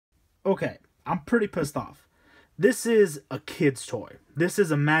Okay, I'm pretty pissed off. This is a kid's toy. This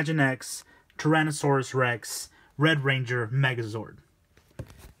is Imaginex Tyrannosaurus Rex Red Ranger Megazord.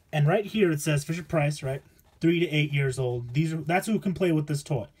 And right here it says Fisher Price, right? 3 to 8 years old. That's who can play with this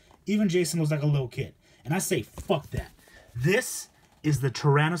toy. Even Jason looks like a little kid. And I say, fuck that. This is the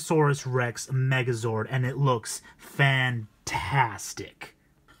Tyrannosaurus Rex Megazord, and it looks fantastic.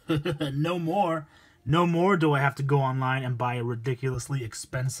 No more do I have to go online and buy a ridiculously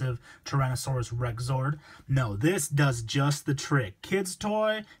expensive Tyrannosaurus Rex Zord. No, this does just the trick. Kids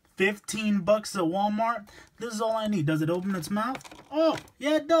toy, 15 bucks at Walmart. This is all I need. Does it open its mouth? Oh,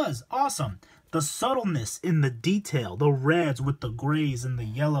 yeah, it does. Awesome. The subtleness in the detail, the reds with the grays and the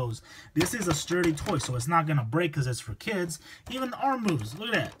yellows. This is a sturdy toy, so it's not going to break because it's for kids. Even the arm moves.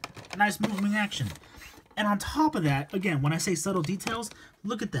 Look at that. Nice moving action. And on top of that, again, when I say subtle details,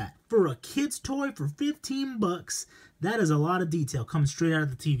 look at that. For a kid's toy for 15 bucks, that is a lot of detail coming straight out of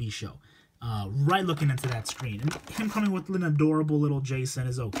the TV show. Right looking into that screen. And him coming with an adorable little Jason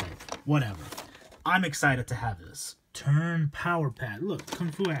is okay. Whatever. I'm excited to have this. Turn power pad. Look,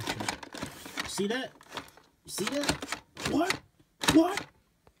 kung fu action. See that? See that? What? What?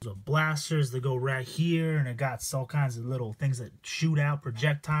 There's blasters that go right here, and it got all kinds of little things that shoot out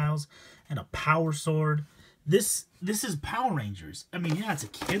projectiles, and a power sword. This is Power Rangers. I mean, yeah, it's a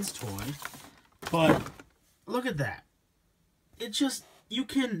kid's toy, but look at that. It just, you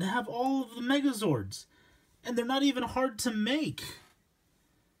can have all of the Megazords, and they're not even hard to make.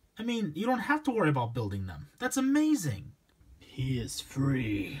 I mean, you don't have to worry about building them. That's amazing. He is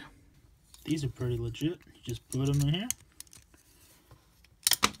free. These are pretty legit. You just put them in here.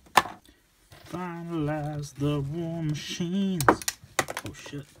 Finalize the war machines. Oh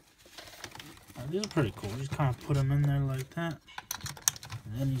shit. These are pretty cool. Just kind of put them in there like that.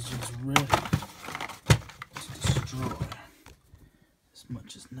 And then he's just ready to destroy as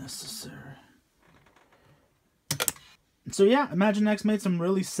much as necessary. So yeah, Imaginex made some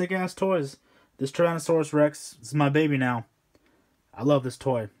really sick ass toys. This Tyrannosaurus Rex is my baby now. I love this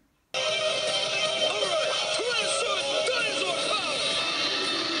toy.